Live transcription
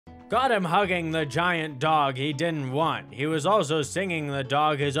Got him hugging the giant dog he didn't want. He was also singing the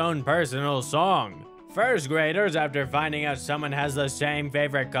dog his own personal song. First graders, after finding out someone has the same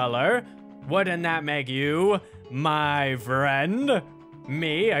favorite color, wouldn't that make you my friend?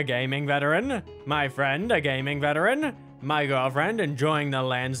 Me, a gaming veteran. My friend, a gaming veteran. My girlfriend enjoying the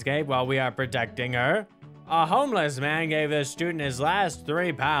landscape while we are protecting her. A homeless man gave this student his last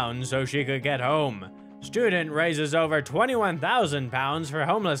 £3 so she could get home. Student raises over £21,000 for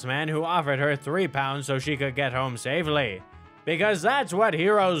homeless man who offered her £3 so she could get home safely. Because that's what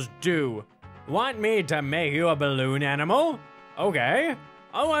heroes do. Want me to make you a balloon animal? Okay.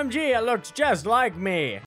 OMG, it looks just like me.